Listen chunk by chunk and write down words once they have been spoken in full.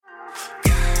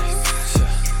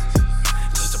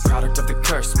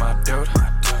curse, my dude.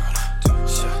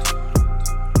 Shit.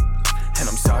 And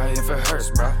I'm sorry if it hurts,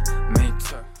 bro. Me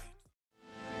too.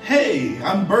 Hey,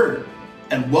 I'm Bert,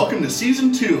 and welcome to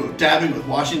Season 2 of Dabbing with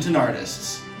Washington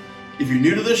Artists. If you're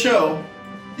new to the show,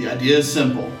 the idea is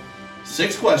simple.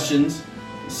 6 questions,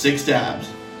 6 dabs.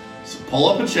 So pull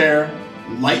up a chair,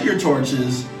 light your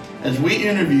torches, as we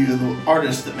interview the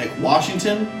artists that make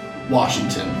Washington,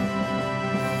 Washington.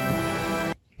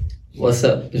 What's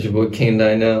up? It's your boy King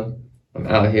Dino. I'm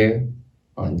out here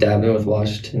on Dabbing with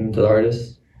Washington the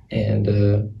artist,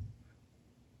 and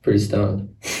pretty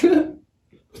stoned.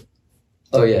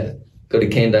 Oh yeah, go to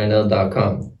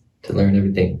KaneDynell.com to learn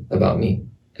everything about me,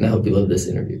 and I hope you love this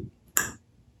interview.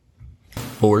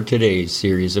 For today's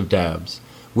series of dabs,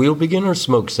 we'll begin our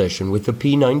smoke session with a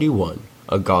P91,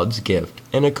 a God's gift,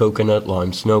 and a coconut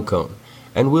lime snow cone,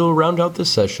 and we'll round out the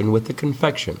session with the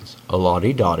confections, a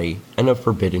Lottie Dottie, and a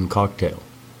forbidden cocktail.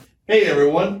 Hey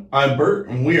everyone, I'm Bert,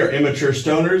 and we are Immature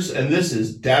Stoners, and this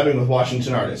is Dabbing with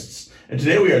Washington Artists. And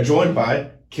today we are joined by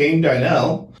Kane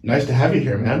Dynell. Nice to have you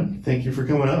here, man. Thank you for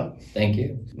coming up. Thank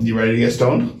you. You ready to get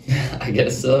stoned? I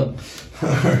guess so.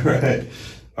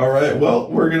 All right. Well,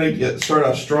 we're going to start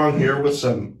off strong here with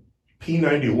some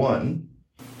P91.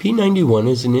 P91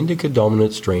 is an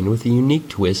indica-dominant strain with a unique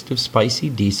twist of spicy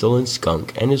diesel and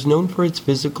skunk, and is known for its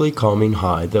physically calming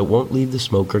high that won't leave the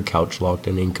smoker couch-locked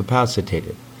and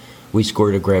incapacitated. We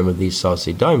scored a gram of these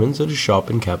saucy diamonds at a shop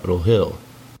in Capitol Hill.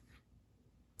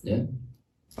 Yeah.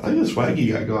 I like the swag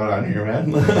you got going on here, man.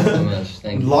 Thank you so much.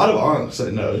 Thank A you. lot of onks,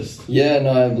 I noticed. Yeah,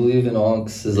 no, I believe in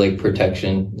onks is like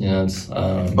protection. You know, it's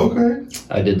Okay.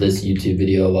 I did this YouTube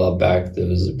video a while back that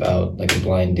was about like a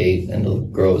blind date, and the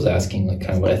girl was asking like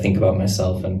kind of what I think about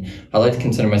myself, and I like to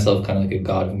consider myself kind of like a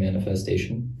god of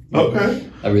manifestation. Okay.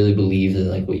 I really believe that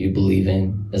like what you believe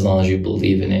in, as long as you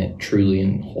believe in it truly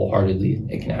and wholeheartedly,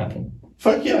 it can happen.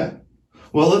 Fuck yeah.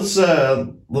 Well, let's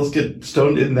get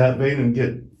stoned in that vein and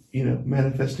get,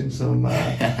 manifesting some.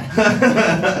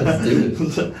 Let's do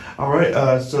it. All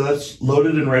right. So that's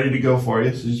loaded and ready to go for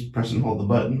you. So just press and hold the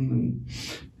button and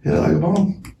hit it like a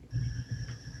bomb.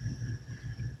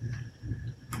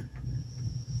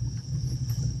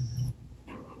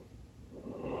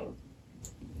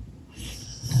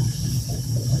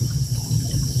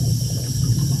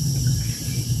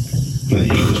 And then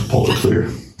you can just pull it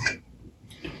clear.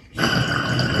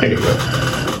 There you go.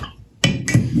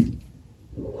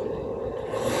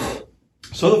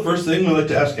 So the first thing we like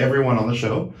to ask everyone on the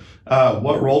show,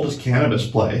 what role does cannabis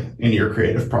play in your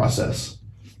creative process?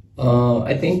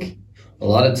 I think a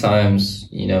lot of times,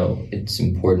 it's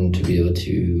important to be able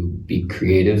to be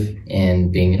creative,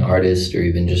 and being an artist or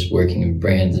even just working in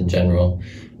brands in general,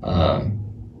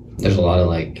 there's a lot of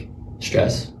like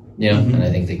stress, Mm-hmm. and I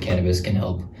think that cannabis can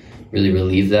help really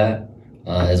relieve that.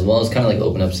 As well as kind of like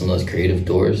open up some of those creative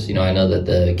doors. I know that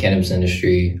the cannabis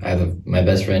industry, my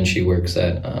best friend, she works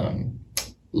at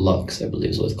Lux, I believe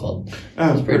is what it's called.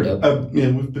 It's pretty dope.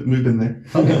 Yeah, we've been there.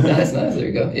 Okay, nice. There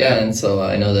you go. Yeah, and so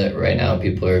I know that right now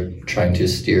people are trying to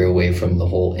steer away from the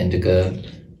whole indica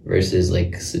versus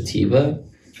like sativa,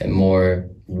 and more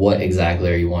what exactly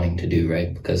are you wanting to do,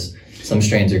 right? Because some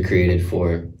strains are created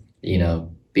for,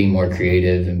 being more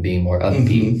creative and being more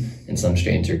upbeat, and some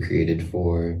strains are created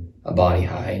for a body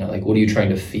high, like what are you trying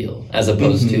to feel? As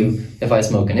opposed to, if I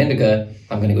smoke an indica,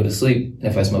 I'm going to go to sleep. And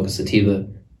if I smoke a sativa,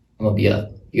 I'm going to be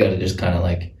up. You got to just kind of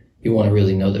like, you want to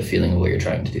really know the feeling of what you're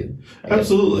trying to do.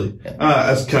 Absolutely. Yeah.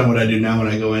 That's kind of what I do now when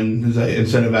I go in, is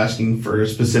instead of asking for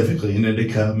specifically an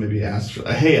indica, maybe ask,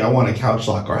 hey, I want a couch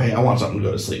lock, or hey, I want something to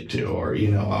go to sleep to, or,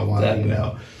 I want, or I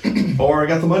want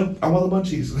the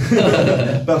munchies.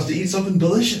 About to eat something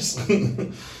delicious.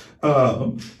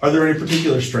 Are there any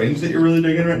particular strains that you're really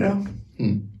digging right now?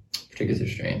 Particular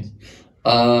strains.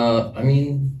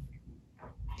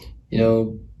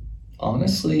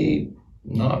 Honestly,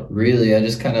 not really. I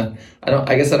just kind of,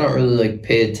 I guess I don't really like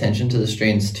pay attention to the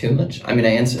strains too much. I mean,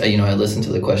 I listen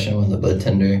to the question when the bud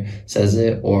tender says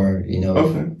it, or,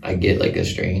 Okay. I get like a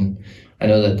strain. I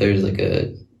know that there's like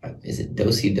is it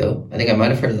Do-Si-Do? I think I might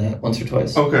have heard of that once or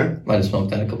twice. Okay. Might have smoked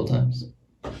that a couple times.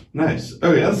 Nice.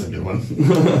 Oh yeah, that's a good one.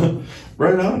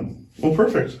 Right on. Well,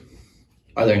 perfect.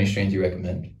 Are there any strains you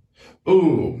recommend?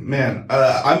 Ooh, man.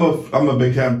 I'm a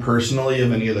big fan personally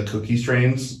of any of the cookie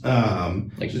strains.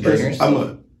 Like Burners?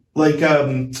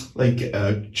 GSC,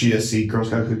 Girl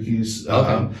Scout cookies,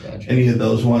 Okay, gotcha. any of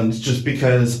those ones, just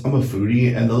because I'm a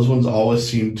foodie and those ones always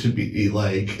seem to be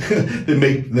like, they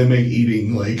make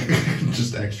eating like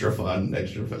just extra fun,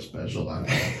 extra special. I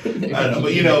don't know,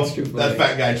 but you know, that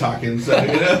fat guy talking, so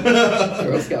you know.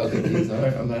 Girl Scout cookies, all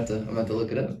right, I'm about to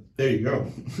look it up. There you go.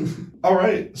 All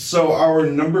right, so our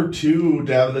number 2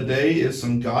 dab of the day is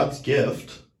some God's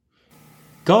Gift.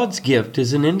 God's Gift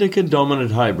is an indica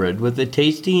dominant hybrid with a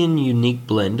tasty and unique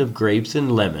blend of grapes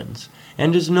and lemons,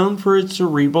 and is known for its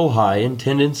cerebral high and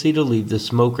tendency to leave the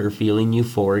smoker feeling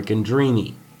euphoric and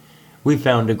dreamy. We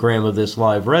found a gram of this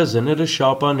live resin at a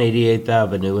shop on 88th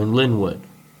Avenue in Linwood.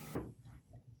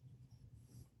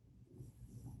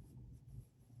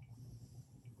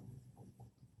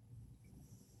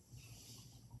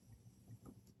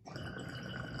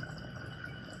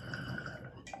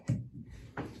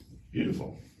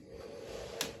 Beautiful.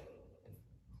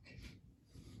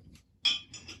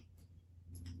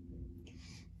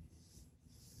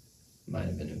 Might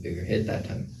have been a bigger hit that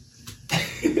time.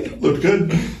 Looked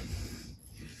good.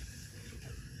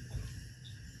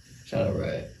 Shout out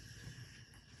Riot.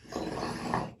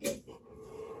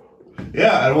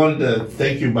 Yeah, I wanted to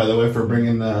thank you, by the way, for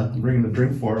bringing the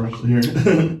drink for us here.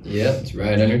 Yeah, it's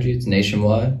Riot Energy. It's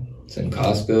nationwide. It's in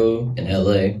Costco, in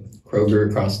LA, Kroger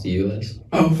across the U.S.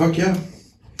 Oh, fuck yeah.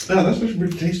 Yeah, that's actually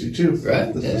pretty tasty, too.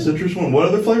 Right, That's yeah. the citrus one. What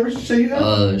other flavors did you say you have?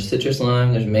 There's citrus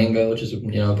lime, there's mango, which is, a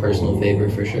personal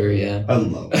favorite for sure, yeah. I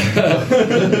love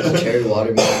There's it. cherry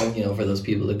watermelon, for those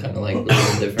people that kind of like a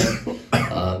little different.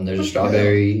 There's a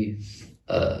strawberry,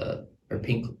 or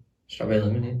pink strawberry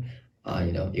lemonade.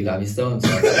 You got me stoned,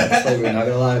 so that's flavor, not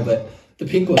gonna lie, but the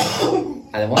pink one,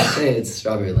 I want to say it's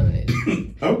strawberry lemonade.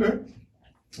 Okay.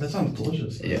 That sounds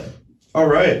delicious. Yeah. All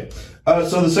right.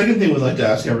 So the second thing we'd like to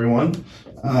ask everyone,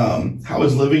 how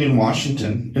has living in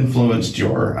Washington influenced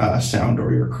your sound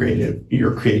or your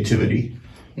creativity?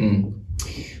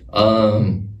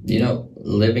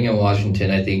 Living in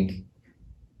Washington, I think,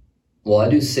 I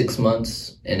do 6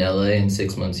 months in LA and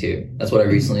 6 months here. That's what I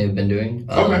recently have been doing.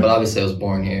 Okay. But obviously I was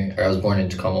born here, or I was born in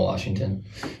Tacoma, Washington.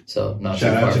 So not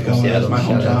Shout too out far from Tacoma, Seattle. that's my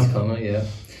Shout out hometown. Tacoma, yeah.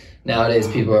 Nowadays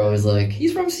people are always like,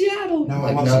 he's from Seattle. No, I'm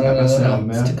I'm like, also no, from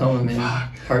man. it's Tacoma, man.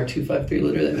 Fuck. Part 253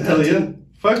 liter. That Hell yeah.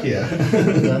 Fuck yeah.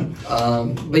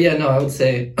 But yeah, no, I would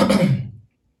say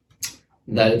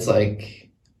that it's like,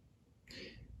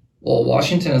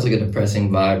 Washington has like a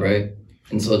depressing vibe, right?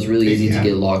 And so it's really easy to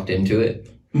get locked into it.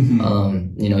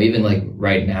 Mhm. Even like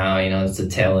right now, it's the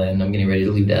tail end. I'm getting ready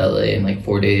to leave to LA in like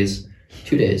 4 days,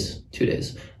 2 days.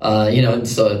 And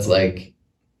so it's like,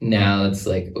 now it's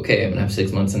like, okay, I'm gonna have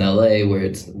 6 months in LA where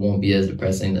it won't be as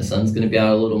depressing. The sun's gonna be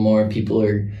out a little more. People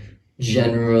are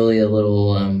generally a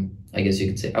little, I guess you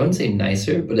could say, I wouldn't say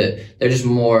nicer, but they're just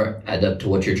more adept to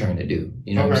what you're trying to do.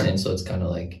 You know what I'm saying? So it's kind of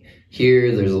like,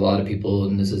 here, there's a lot of people,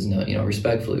 and this is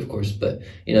respectfully, of course, but,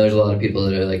 there's a lot of people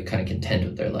that are like kind of content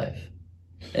with their life.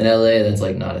 In LA, that's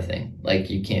like not a thing. Like,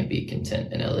 you can't be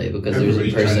content in LA because there's a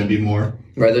Everybody's trying person, to be more.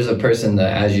 right? There's a person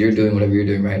that, as you're doing whatever you're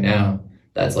doing right now,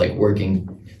 that's like working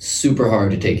super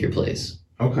hard to take your place.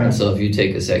 Okay. And so if you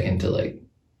take a second to like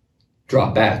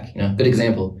drop back, good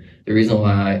example. The reason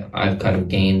why I've kind of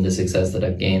gained the success that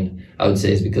I've gained, I would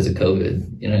say, is because of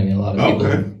COVID. You know what I mean? A lot of people,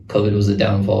 COVID was a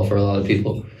downfall for a lot of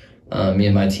people. Me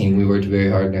and my team, we worked very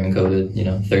hard during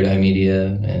COVID, Third Eye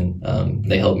Media, and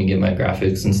they helped me get my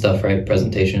graphics and stuff right,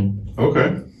 presentation.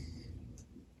 Okay.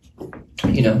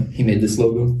 He made this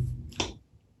logo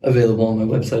available on my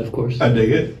website, of course. I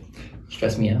dig it.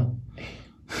 Stress me out.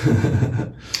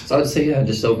 So I would say, yeah,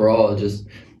 just overall,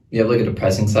 you have like a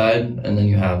depressing side, and then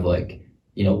you have like,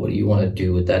 what do you want to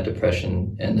do with that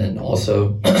depression? And then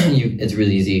also, it's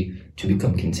really easy to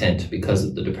become content because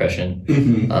of the depression.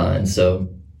 Mm-hmm. And so,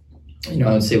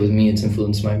 I would say with me, it's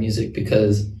influenced my music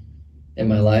because in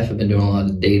my life, I've been doing a lot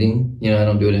of dating. I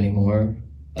don't do it anymore.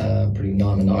 Pretty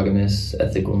non-monogamous,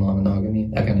 ethical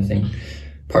non-monogamy, that kind of thing.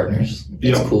 Partners.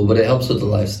 It's cool, but it helps with the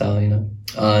lifestyle,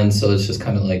 and so it's just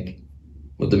kind of like,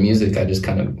 with the music, I just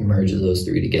kind of merge those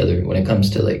three together when it comes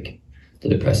to like the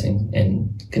depressing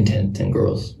and content and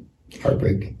girls,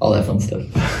 heartbreak, all that fun stuff.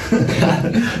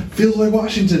 Feels like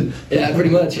Washington. Yeah, pretty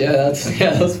much. Yeah,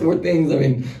 those 4 things. I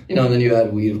mean, and then you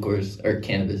add weed, of course, or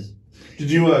cannabis.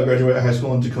 Did you graduate high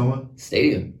school in Tacoma?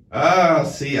 Stadium. Ah,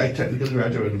 see, I technically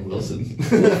graduated in Wilson.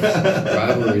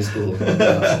 Rivalry school.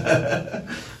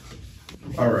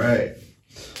 All right.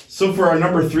 So for our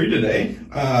number 3 today,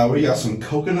 we got some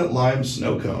coconut lime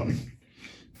snow cone.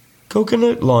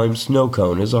 Coconut lime snow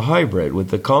cone is a hybrid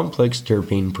with a complex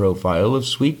terpene profile of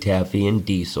sweet taffy and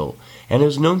diesel, and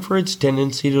is known for its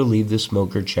tendency to leave the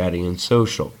smoker chatty and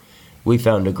social. We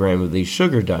found a gram of these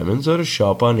sugar diamonds at a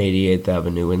shop on 88th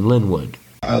Avenue in Linwood.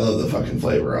 I love the fucking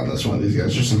flavor on this one. These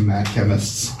guys are some mad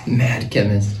chemists. Mad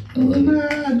chemist. I love it.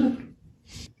 Mad.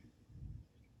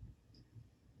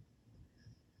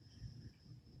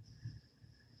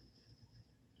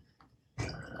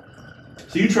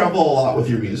 So you travel a lot with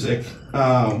your music.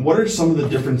 What are some of the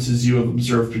differences you have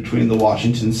observed between the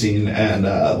Washington scene and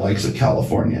likes of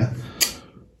California?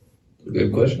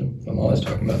 Good question. I'm always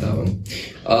talking about that one.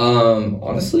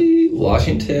 Honestly,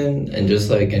 Washington, and just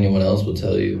like anyone else will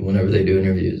tell you whenever they do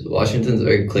interviews, Washington's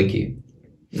very cliquey.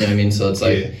 You know what I mean? So it's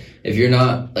like, if you're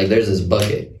not, like, there's this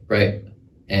bucket, right?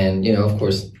 And, you know, of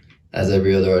course, as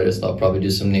every other artist, I'll probably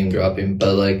do some name dropping.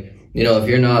 But, like, you know, if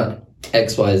you're not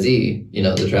XYZ, you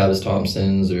know, the Travis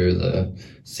Thompsons or the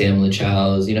Sam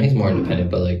LaChow's, you know, he's more independent,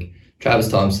 but, like, Travis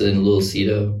Thompson, Lil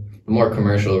Cito, more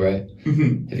commercial, right?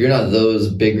 If you're not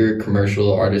those bigger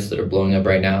commercial artists that are blowing up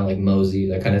right now, like Mosey,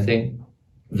 that kind of thing,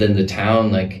 then the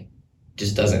town, like,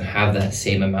 just doesn't have that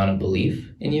same amount of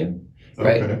belief in you,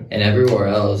 right? Okay. And everywhere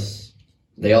else,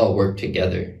 they all work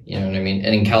together, you know what I mean?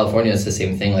 And in California, it's the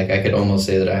same thing. Like, I could almost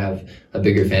say that I have a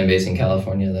bigger fan base in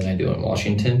California than I do in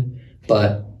Washington,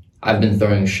 but I've been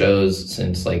throwing shows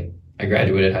since, like, I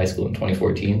graduated high school in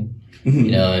 2014.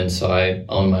 You know, and so I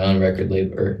own my own record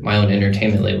label, or my own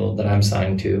entertainment label that I'm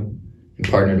signed to, and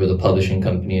partnered with a publishing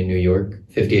company in New York,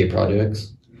 58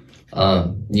 Projects.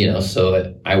 You know,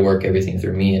 so I work everything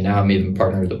through me, and now I'm even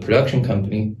partnered with a production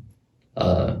company,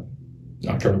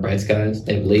 Nocturnal Bright Skies.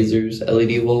 They have lasers,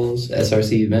 LED walls,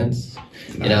 SRC events.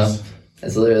 Nice. You know,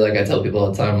 it's literally like I tell people all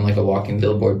the time, I'm like a walking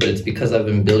billboard, but it's because I've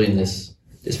been building this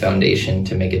foundation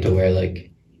to make it to where,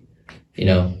 like, you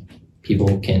know,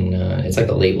 people can, it's like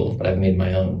a label, but I've made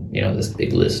my own, you know, this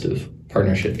big list of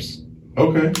partnerships.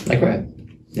 Okay. Like, right.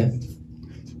 Yeah.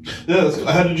 Yeah.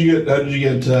 How did you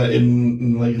get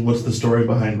in, like, what's the story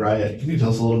behind Riot? Can you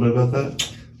tell us a little bit about that?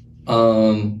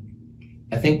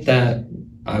 I think that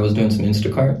I was doing some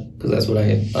Instacart, because that's what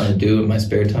I do in my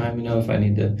spare time, you know, if I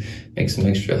need to make some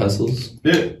extra hustles.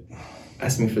 Yeah.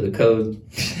 Ask me for the code.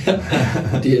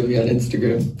 DM me on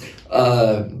Instagram.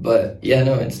 But yeah,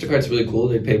 no, Instacart's really cool.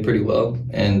 They pay pretty well,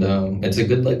 and it's a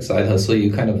good, like, side hustle.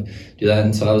 You kind of do that,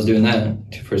 and so I was doing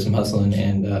that for some hustling,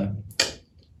 and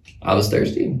I was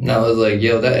thirsty. And I was like,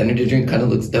 yo, that energy drink kind of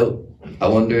looks dope. I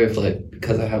wonder if, like,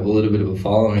 because I have a little bit of a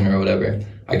following or whatever,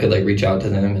 I could, like, reach out to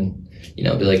them and, you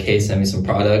know, be like, hey, send me some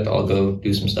product. I'll go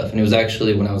do some stuff. And it was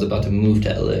actually when I was about to move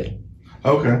to LA.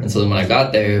 Okay. And so then when I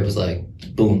got there, it was like,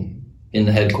 boom, in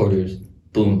the headquarters,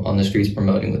 boom, on the streets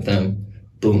promoting with them,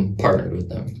 boom, partnered with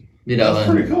them. You know,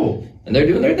 That's pretty cool. And they're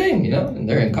doing their thing, you know, and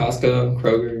they're in Costco,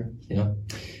 Kroger, you know.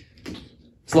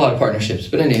 It's a lot of partnerships.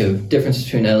 But anywho, difference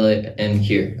between LA and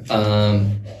here.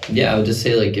 Yeah, I would just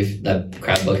say, like, if that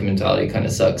crab bucket mentality kind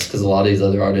of sucks, because a lot of these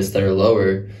other artists that are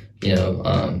lower, you know,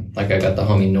 like I got the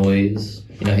homie Noise,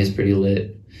 you know, he's pretty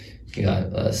lit. You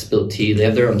got Spilt Tea. They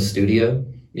have their own studio,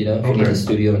 you know, if you need a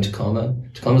studio in Tacoma.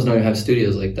 Tacomas don't even have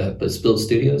studios like that, but Spilt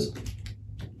Studios,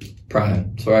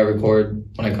 prime. It's where I record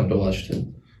when I come to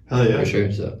Washington. Hell yeah. For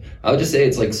sure. So I would just say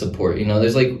it's like support, you know,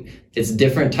 there's like, it's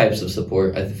different types of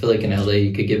support. I feel like in LA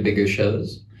you could get bigger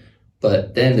shows,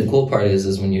 but then the cool part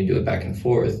is when you do it back and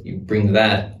forth, you bring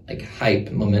that, like,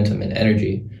 hype, momentum, and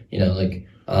energy, you know, like,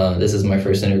 this is my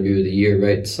first interview of the year,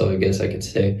 right? So I guess I could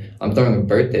say I'm throwing a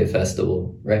birthday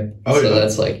festival, right? Oh, so yeah.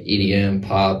 that's like EDM,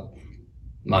 pop,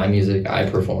 my music, I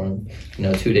perform, you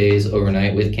know, 2 days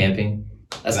overnight with camping.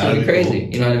 That's That'd gonna be be crazy,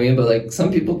 cool. you know what I mean? But, like,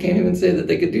 some people can't even say that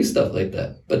they could do stuff like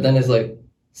that. But then it's like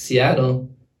Seattle,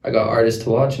 I got Artists to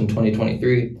Watch in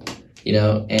 2023, you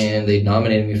know, and they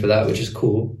nominated me for that, which is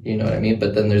cool, you know what I mean?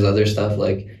 But then there's other stuff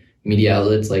like media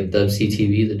outlets like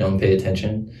WCTV that don't pay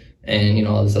attention, and, you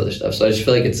know, all this other stuff. So I just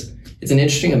feel like it's an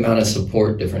interesting amount of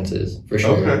support differences, for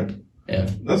sure. Okay. Yeah.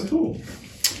 That's cool.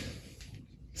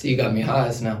 So you got me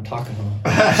high, so now I'm talking a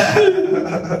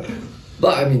lot.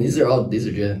 But I mean, these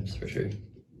are gems, for sure.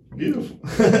 Beautiful.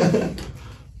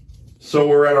 So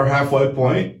we're at our halfway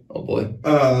point, Oh boy.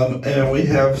 and we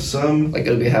have some. Like,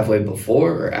 it'll be halfway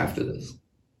before or after this?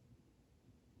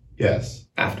 Yes.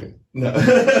 After. No.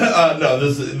 No.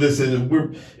 This is.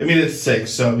 I mean, it's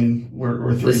 6. So I mean,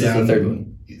 we're 3 This down. is the third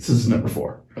one. This is number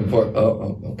 4. Before.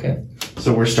 Oh, okay.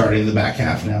 So we're starting the back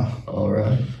half now. All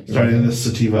right. Starting the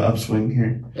sativa upswing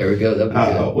here. There we go. That'll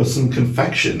be good. With some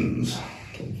confections.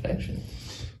 Confection.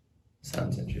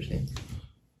 Sounds interesting.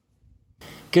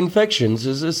 Confections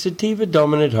is a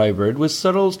sativa-dominant hybrid with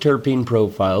subtle terpene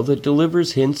profile that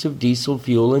delivers hints of diesel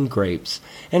fuel and grapes,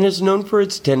 and is known for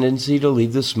its tendency to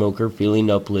leave the smoker feeling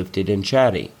uplifted and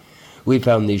chatty. We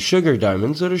found these sugar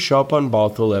diamonds at a shop on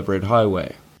Bothell Everett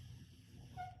Highway.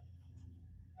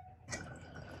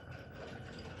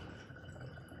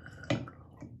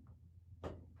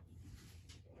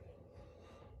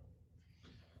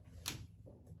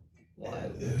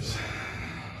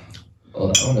 Oh,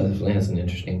 that one definitely has an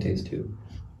interesting taste too.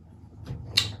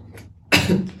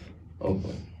 Oh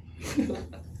boy.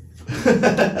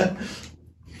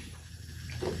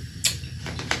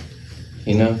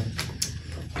 You know,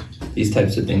 these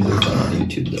types of things are done on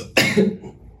YouTube though.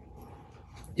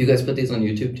 You guys put these on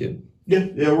YouTube too?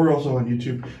 Yeah, we're also on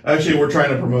YouTube. Actually, we're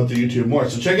trying to promote the YouTube more,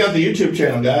 so check out the YouTube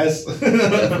channel, guys.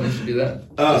 Definitely should do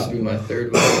that. This would be my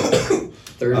third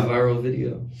viral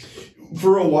video.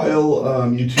 For a while,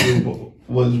 YouTube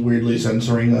was weirdly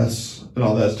censoring us and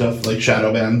all that stuff, like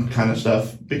shadow ban kind of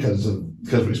stuff, because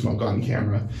we smoke on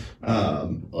camera.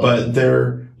 But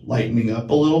they're lightening up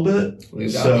a little bit.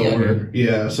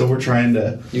 So we're trying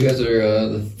to. You guys are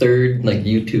the third like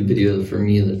YouTube video for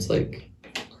me that's like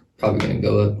probably gonna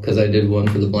go up, because I did one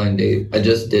for the blind date. I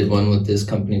just did one with this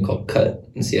company called Cut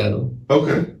in Seattle.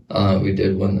 Okay. We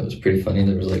did one that was pretty funny.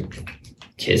 There was like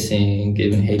kissing,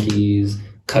 giving hickeys,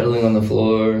 cuddling on the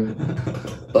floor,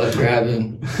 butt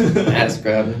grabbing, ass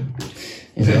grabbing.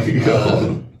 There you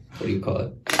go. What do you call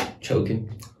it? Choking.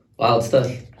 Wild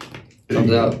stuff.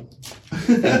 Comes out.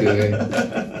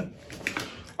 February.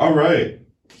 All right.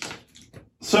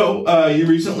 So you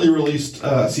recently released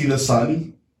See the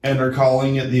Sun and are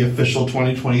calling it the official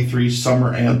 2023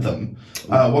 summer anthem.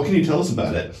 What can you tell us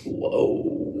about it?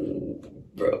 Whoa,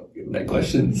 bro, that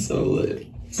question's so lit.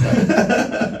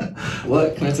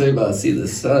 What can I tell you about See the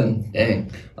Sun?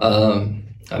 Dang.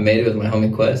 I made it with my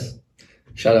homie Quest.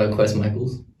 Shout out Quest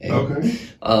Michaels. Hey. Okay.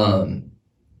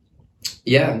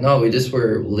 Yeah, no, we just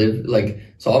were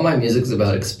so all my music's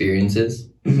about experiences.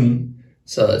 Mm-hmm.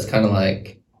 So it's kind of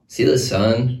like See the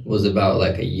Sun was about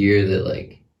like a year that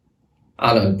like,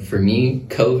 I don't know, for me,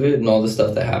 COVID and all the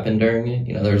stuff that happened during it,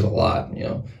 you know, there's a lot, you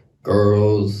know,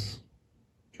 girls,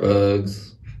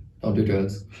 drugs, don't do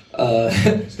drugs.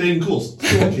 Stay in cool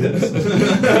kids.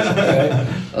 Right?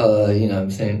 You know what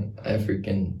I'm saying?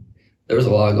 There was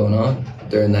a lot going on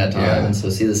during that time. Yeah. And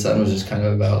so See the Sun was just kind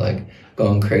of about like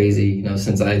going crazy, you know,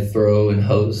 since I throw and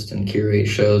host and curate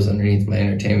shows underneath my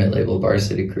entertainment label,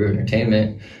 Varsity Crew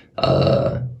Entertainment,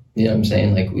 you know what I'm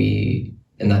saying? Like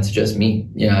and that's just me.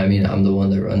 You know, I mean, I'm the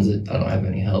one that runs it. I don't have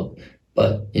any help.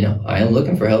 But, you know, I am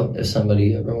looking for help if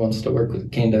somebody ever wants to work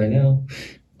with King Dynel.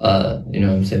 You know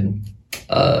what I'm saying?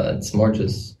 It's more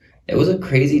just, it was a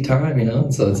crazy time, you know?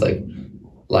 So it's like,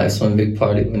 life's one big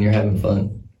party when you're having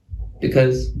fun.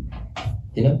 Because,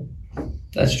 you know,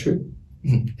 that's true.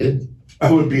 It is.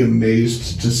 I would be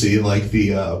amazed to see like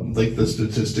the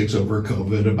statistics over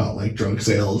COVID about like drug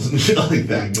sales and shit like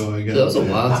that going on. That was a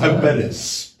wild time. I bet it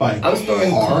spiked. I was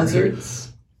throwing hard.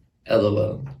 concerts.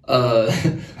 LOL. I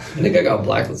think I got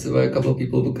blacklisted by a couple of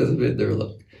people because of it. They were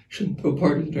like, shouldn't throw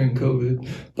parties during COVID.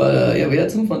 But yeah, we had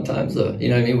some fun times though. You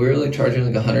know what I mean? We were like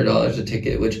charging like $100 a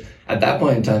ticket, which at that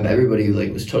point in time, everybody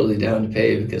like was totally down to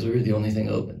pay because we were the only thing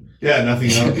open. Yeah,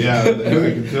 nothing else. Yeah, I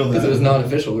can feel that. Because it was not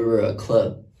official. We were a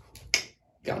club.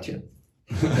 Gotcha.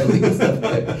 Illegal stuff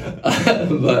there.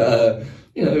 But,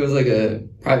 you know, it was like a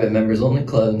private members only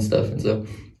club and stuff. And so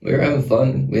we were having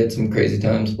fun. We had some crazy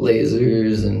times.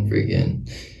 Lasers and freaking...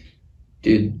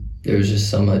 Dude, there was just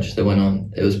so much that went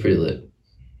on. It was pretty lit.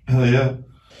 Hell yeah.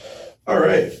 All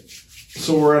right.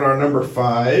 So we're at our number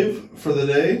 5 for the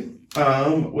day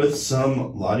with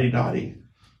some Lottie Dottie.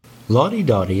 Lottie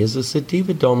Dottie is a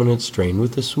sativa-dominant strain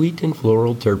with a sweet and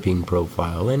floral terpene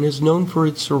profile and is known for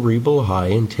its cerebral high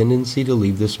and tendency to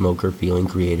leave the smoker feeling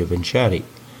creative and chatty.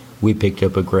 We picked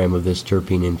up a gram of this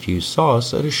terpene-infused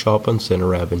sauce at a shop on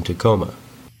Center Ave in Tacoma.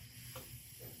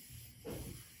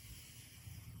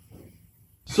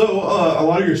 So a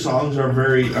lot of your songs are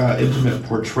very intimate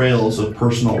portrayals of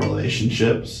personal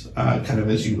relationships, kind of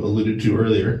as you alluded to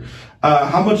earlier.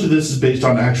 How much of this is based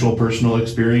on actual personal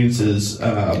experiences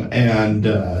and...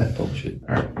 Bullshit.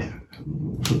 All right, yeah.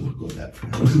 We'll go with that for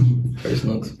now.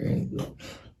 Personal experience.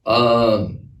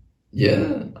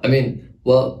 Yeah. I mean,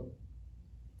 well,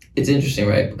 it's interesting,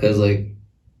 right? Because, like,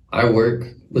 I work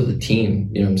with a team,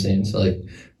 you know what I'm saying? So, like,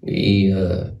 we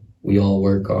all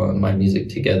work on my music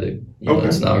together. You know,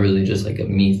 it's not really just like a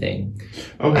me thing.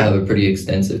 Okay. I have a pretty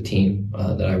extensive team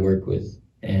that I work with.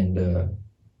 And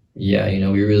yeah, you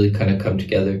know, we really kind of come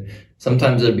together.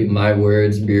 Sometimes it'll be my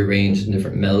words rearranged in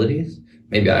different melodies.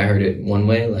 Maybe I heard it one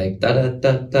way, like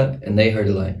da-da-da-da, and they heard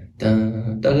it like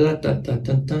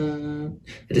da-da-da-da-da-da.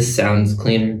 It just sounds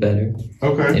cleaner, better.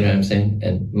 Okay. You know what I'm saying?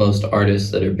 And most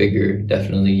artists that are bigger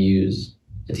definitely use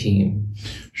a team.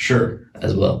 Sure.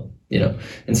 As well, you know?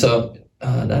 And so...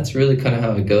 that's really kind of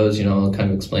how it goes, you know, I'll kind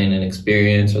of explain an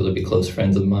experience, or they'll be close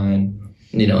friends of mine,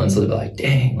 you know, and so they'll be like,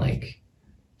 dang, like,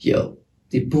 yo,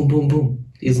 boom, boom, boom,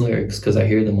 these lyrics, because I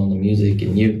hear them on the music,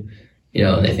 and you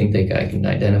and they think I can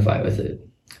identify with it.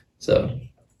 So,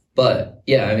 but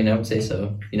yeah, I mean, I would say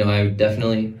so. I would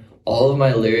definitely, all of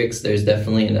my lyrics, there's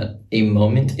definitely a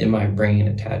moment in my brain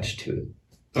attached to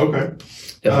it. Okay.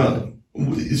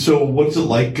 Definitely. So what's it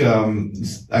like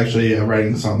actually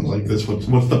writing songs like this?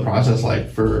 What's the process like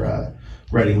for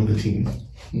writing with a team?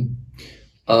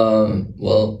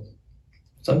 Well,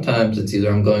 sometimes it's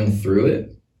either I'm going through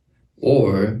it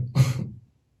or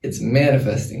it's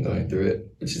manifesting going through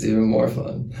it, which is even more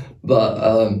fun.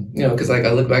 But, because like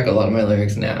I look back at a lot of my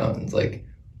lyrics now and it's like,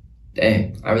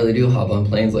 dang, I really do hop on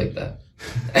planes like that.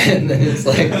 And then it's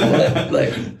like, what?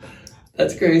 Like,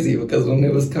 that's crazy because when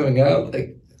it was coming out,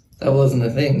 like, that wasn't a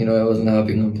thing. I wasn't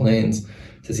hopping on planes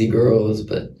to see girls,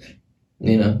 but,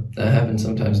 that happens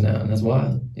sometimes now and that's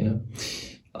wild, And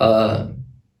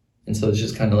so it's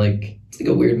just kind of like, it's like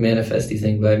a weird manifesty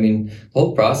thing. But I mean, the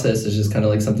whole process is just kind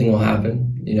of like something will happen,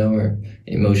 or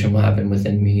emotion will happen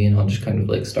within me and I'll just kind of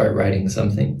like start writing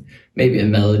something, maybe a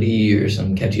melody or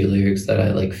some catchy lyrics that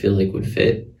I like feel like would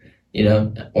fit,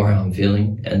 or how I'm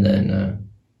feeling. And then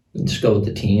just go with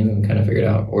the team and kind of figure it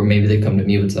out. Or maybe they come to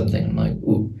me with something. I'm like,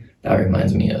 ooh, that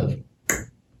reminds me of,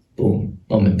 boom,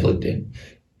 moment plugged in.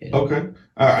 Yeah. Okay.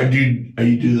 Do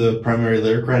you do the primary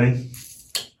lyric writing?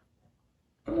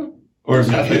 Or is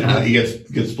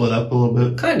it get split up a little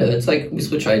bit? Kind of. It's like we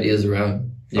switch ideas around.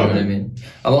 You know what I mean?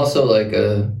 I'm also like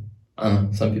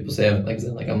some people say I'm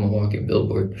I'm a walking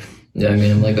billboard. You know what I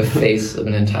mean? I'm like a face of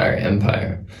an entire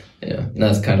empire. And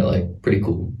that's kind of like pretty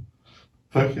cool.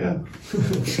 Fuck yeah.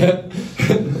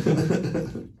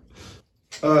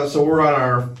 So we're on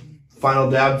our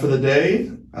final dab for the day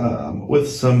with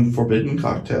some Forbidden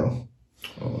Cocktail.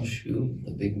 Oh shoot,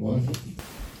 the big one.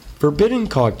 Forbidden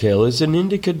Cocktail is an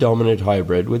indica-dominant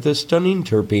hybrid with a stunning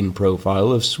terpene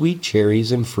profile of sweet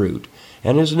cherries and fruit,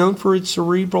 and is known for its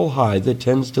cerebral high that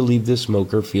tends to leave the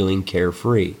smoker feeling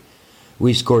carefree.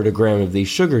 We scored a gram of these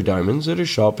sugar diamonds at a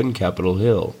shop in Capitol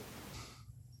Hill.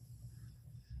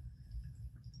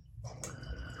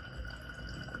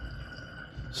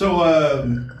 So,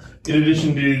 in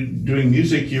addition to doing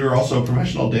music, you're also a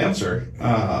professional dancer,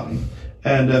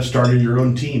 and have started your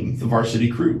own team, the Varsity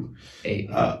Crew. Hey.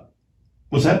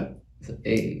 What's that?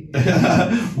 Hey.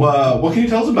 Well, what can you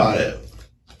tell us about it?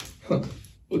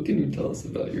 What can you tell us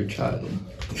about your child?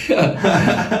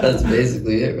 That's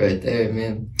basically it right there,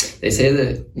 man. They say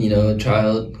that, a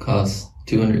child costs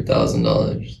 $200,000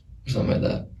 or something like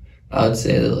that. I would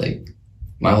say that, like,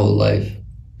 my whole life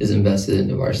is invested in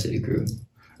the Varsity Crew.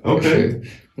 Okay. For sure.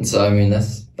 And so, I mean,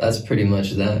 that's pretty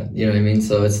much that. You know what I mean?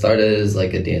 So it started as,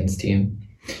 like, a dance team.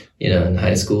 In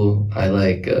high school, I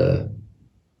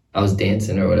was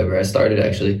dancing or whatever. I started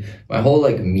actually, my whole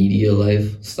like media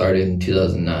life started in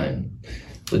 2009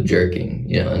 with jerking,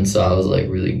 and so I was like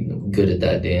really good at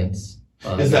that dance.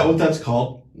 Is that what that's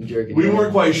called? Jerking. We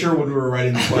weren't quite sure when we were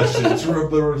writing the questions,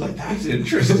 but we were like, that's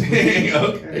interesting.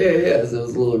 Okay. Yeah. So it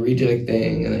was a little reject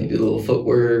thing, and then you do a little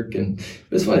footwork, and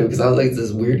it was funny because I was like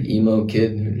this weird emo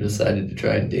kid who decided to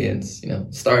try and dance.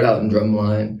 Start out in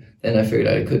drumline, then I figured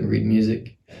I couldn't read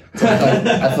music. So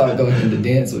I thought going into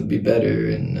dance would be better,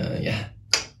 and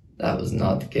that was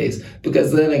not the case.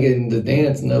 Because then I get into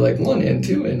dance, and they're like 1 and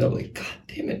 2, and I'm like, God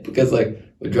damn it! Because like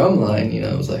with drumline,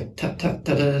 it was like tap tap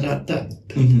ta ta ta ta.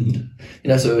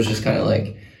 So it was just kind of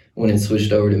like when it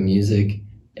switched over to music,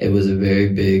 it was a very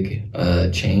big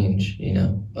change,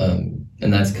 and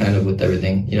that's kind of with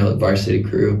everything. With Varsity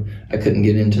Crew, I couldn't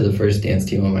get into the first dance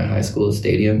team on my high school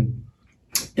stadium,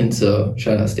 and so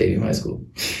shout out Stadium High School.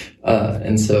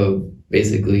 And so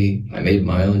basically I made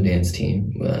my own dance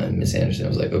team. Miss Anderson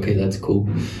was like, okay, that's cool.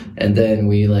 And then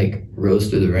we like rose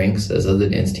through the ranks as other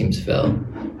dance teams fell.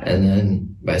 And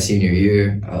then by senior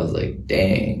year, I was like,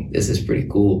 dang, this is pretty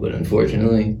cool. But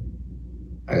unfortunately,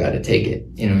 I got to take it.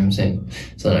 You know what I'm saying?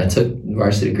 So then I took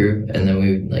Varsity Crew, and then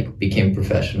we like became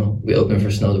professional. We opened for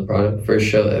Snow the Product. First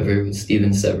show ever with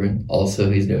Steven Severin.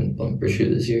 Also, he's doing Bumper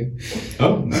Shoot this year.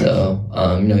 Oh, nice. So,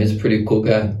 he's a pretty cool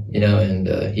guy, and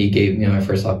he gave me my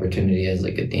first opportunity as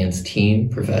like a dance team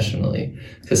professionally.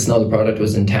 Because Snow the Product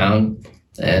was in town,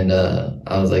 and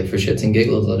I was like, for shits and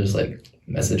giggles, I'll just like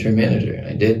message her manager. And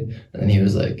I did. And then he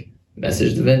was like,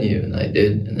 message the venue, and I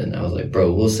did. And then I was like,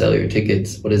 bro, we'll sell your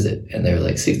tickets. What is it? And they were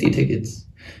like 60 tickets.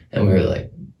 And we were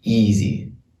like,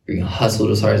 easy. We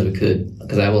hustled as hard as we could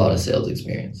because I have a lot of sales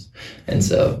experience. And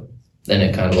so then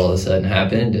it kind of all of a sudden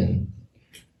happened, and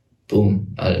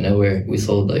boom, out of nowhere, we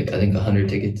sold like, I think 100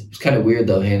 tickets. It's kind of weird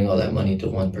though, handing all that money to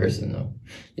one person though.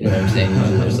 You know what I'm saying?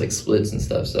 Usually there's like splits and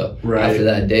stuff. So after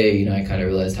that day, you know, I kind of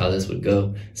realized how this would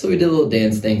go. So we did a little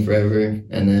dance thing forever.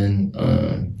 And then,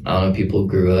 I don't know, people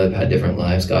grew up, had different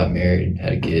lives, got married,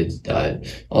 had kids, died,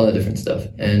 all that different stuff.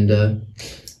 And,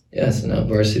 so now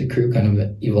Varsity Crew kind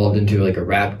of evolved into like a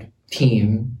rap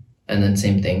team. And then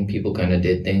same thing, people kind of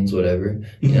did things, whatever.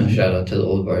 You know, shout out to the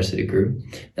old Varsity Crew.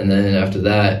 And then after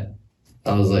that,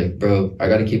 I was like, bro, I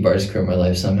got to keep Varsity Crew in my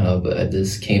life somehow. But at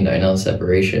this Kane Dynel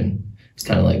separation, it's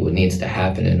kind of like what needs to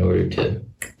happen in order to,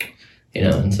 you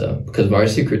know, and so, because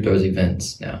Varsity Crew throws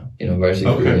events now. You know,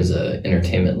 Varsity Crew is an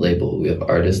entertainment label. We have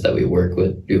artists that we work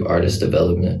with, do artist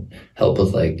development, help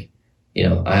with like, you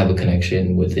know, I have a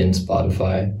connection within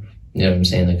Spotify, you know what I'm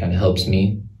saying, that kind of helps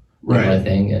me do my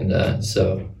thing. And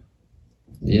so,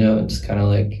 you know, it's kind of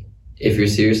like, if you're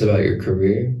serious about your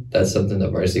career, that's something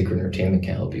that Varsity Crew Entertainment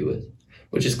can help you with.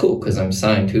 Which is cool, because I'm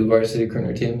signed to Varsity Crew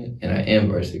Entertainment, and I am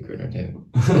Varsity Crew Entertainment.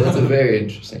 So that's a very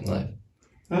interesting life.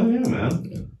 Oh, yeah, man.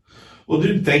 Yeah. Well,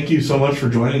 dude, thank you so much for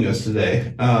joining us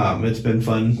today. It's been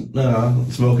fun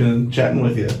smoking and chatting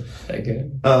with you. Thank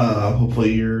you.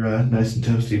 Hopefully you're nice and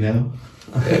toasty now.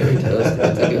 Very toasty.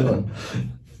 That's a good one.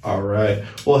 All right.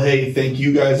 Well, hey, thank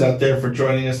you guys out there for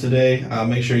joining us today.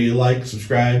 Make sure you like,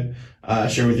 subscribe,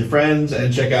 share with your friends,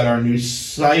 and check out our new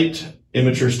site,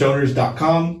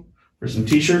 immaturestoners.com. for some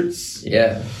t-shirts.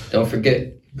 Yeah. Don't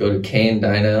forget, go to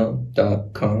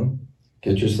kanedynel.com.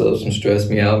 Get yourself some Stress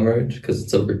Me Out merch, because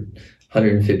it's over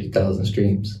 150,000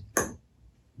 streams.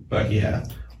 But yeah.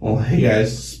 Well, hey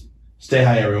guys. Stay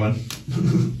high, everyone.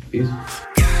 Peace.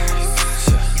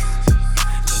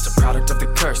 Just a product of the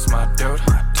curse, my dude.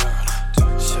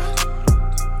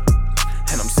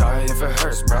 And I'm sorry if it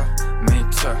hurts, bro. Me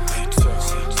too.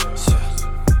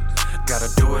 Gotta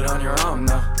do it on your own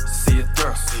now. See it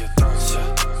through.